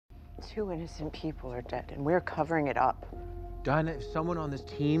2 innocent people are dead, and we're covering it up. Dinah, if someone on this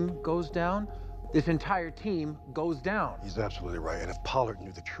team goes down, this entire team goes down. He's absolutely right. And if Pollard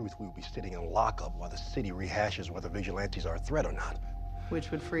knew the truth, we would be sitting in lockup while the city rehashes whether vigilantes are a threat or not.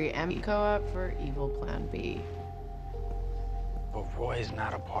 Which would free Emiko up for evil Plan B. But Roy's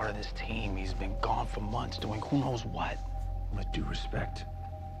not a part of this team. He's been gone for months doing who knows what. With due respect,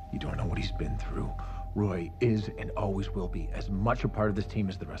 you don't know what he's been through. Roy is and always will be as much a part of this team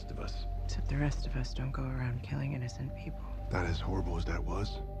as the rest of us. Except the rest of us don't go around killing innocent people. Not as horrible as that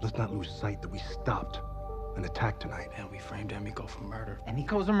was. Let's not lose sight that we stopped an attack tonight. And we framed Emiko for murder.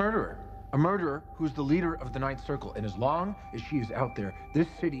 Emiko's a murderer. A murderer who's the leader of the Ninth Circle. And as long as she is out there, this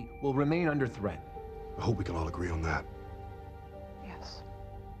city will remain under threat. I hope we can all agree on that. Yes.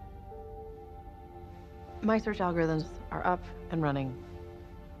 My search algorithms are up and running.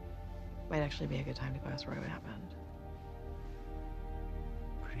 Might actually be a good time to go ask Roy what happened.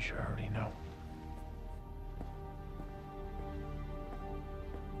 Pretty sure I already know.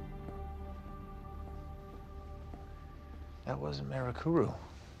 That wasn't Marakuru.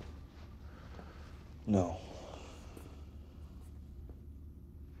 No.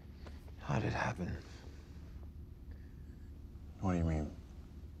 How did it happen? What do you mean?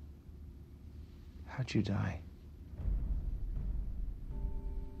 How'd you die?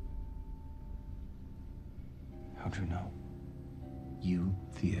 How'd you know? You,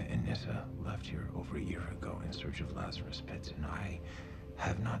 Thea, and Nissa left here over a year ago in search of Lazarus Pits, and I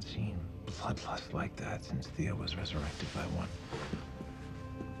have not seen bloodlust like that since Thea was resurrected by one.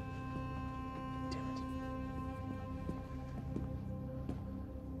 Damn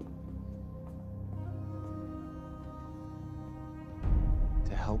it.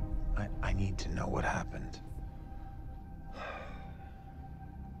 To help, I need to know what happened.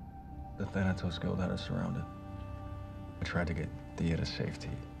 The Thanatos Guild had us surrounded. I tried to get Thea to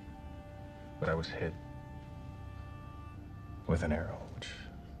safety, but I was hit with an arrow,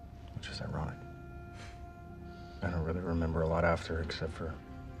 which is ironic. I don't really remember a lot after, except for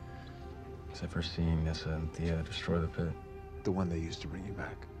seeing Nissa and Thea destroy the pit. The one they used to bring you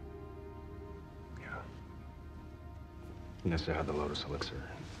back. Yeah. Nissa had the Lotus Elixir.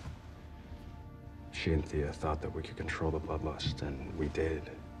 She and Thea thought that we could control the bloodlust, and we did.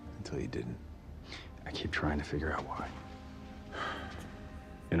 Until you didn't. I keep trying to figure out why.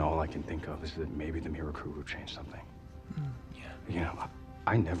 And all I can think of is that maybe the Mirakuru changed something. Yeah. You know,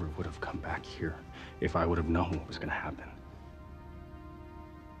 I never would have come back here if I would have known what was going to happen.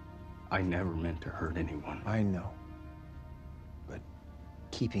 I never meant to hurt anyone. I know. But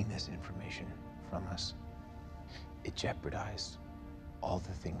keeping this information from us, it jeopardized all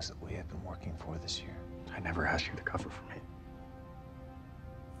the things that we have been working for this year. I never asked you to cover for me.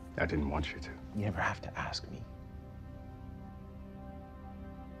 I didn't want you to. You never have to ask me.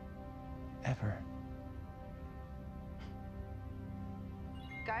 Ever.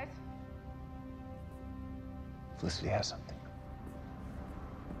 Guys? Felicity has something.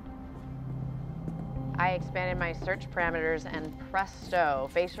 I expanded my search parameters, and presto,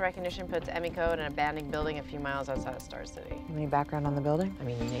 facial recognition puts Emiko in an abandoned building a few miles outside of Star City. Any background on the building? I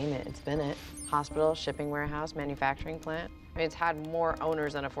mean, you name it, it's been it. Hospital, shipping warehouse, manufacturing plant. I mean, it's had more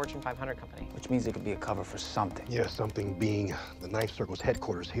owners than a Fortune 500 company. Which means it could be a cover for something. Yeah, something being the Ninth Circle's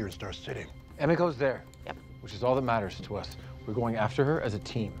headquarters here in Star City. Emiko's there. Yep. Which is all that matters to us. We're going after her as a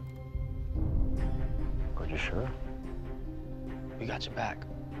team. Are you sure? We got your back.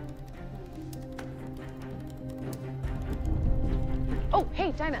 Oh,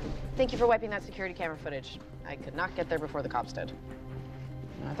 hey, Dinah. Thank you for wiping that security camera footage. I could not get there before the cops did.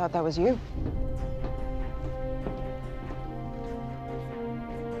 I thought that was you.